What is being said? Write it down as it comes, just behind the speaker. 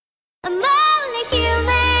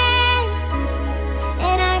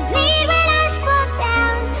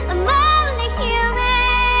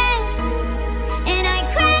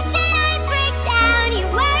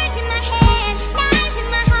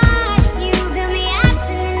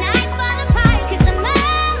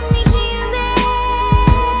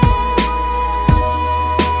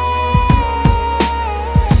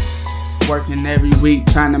every week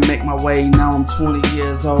trying to make my way. Now I'm 20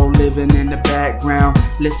 years old, living in the background.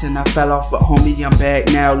 Listen, I fell off, but homie, I'm back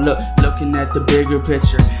now. Looking at the bigger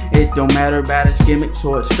picture. It don't matter about its gimmicks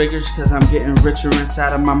or its figures, cause I'm getting richer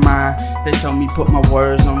inside of my mind. They told me put my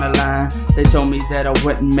words on the line. They told me that I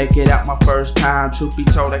wouldn't make it out my first time. Truth be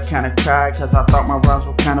told, I kinda cried, cause I thought my rhymes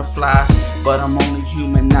were kinda fly. But I'm only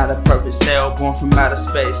human, not a perfect cell born from outer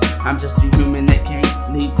space. I'm just a human that can't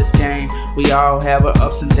lead this game. We all have our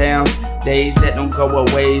ups and downs, days that don't go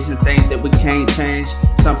our ways, and things that we can't change.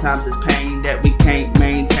 Sometimes it's pain that we can't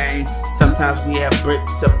maintain. Sometimes we have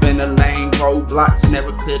bricks up in the lane, roadblocks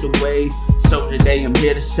never cleared away. So today I'm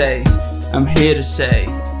here to say,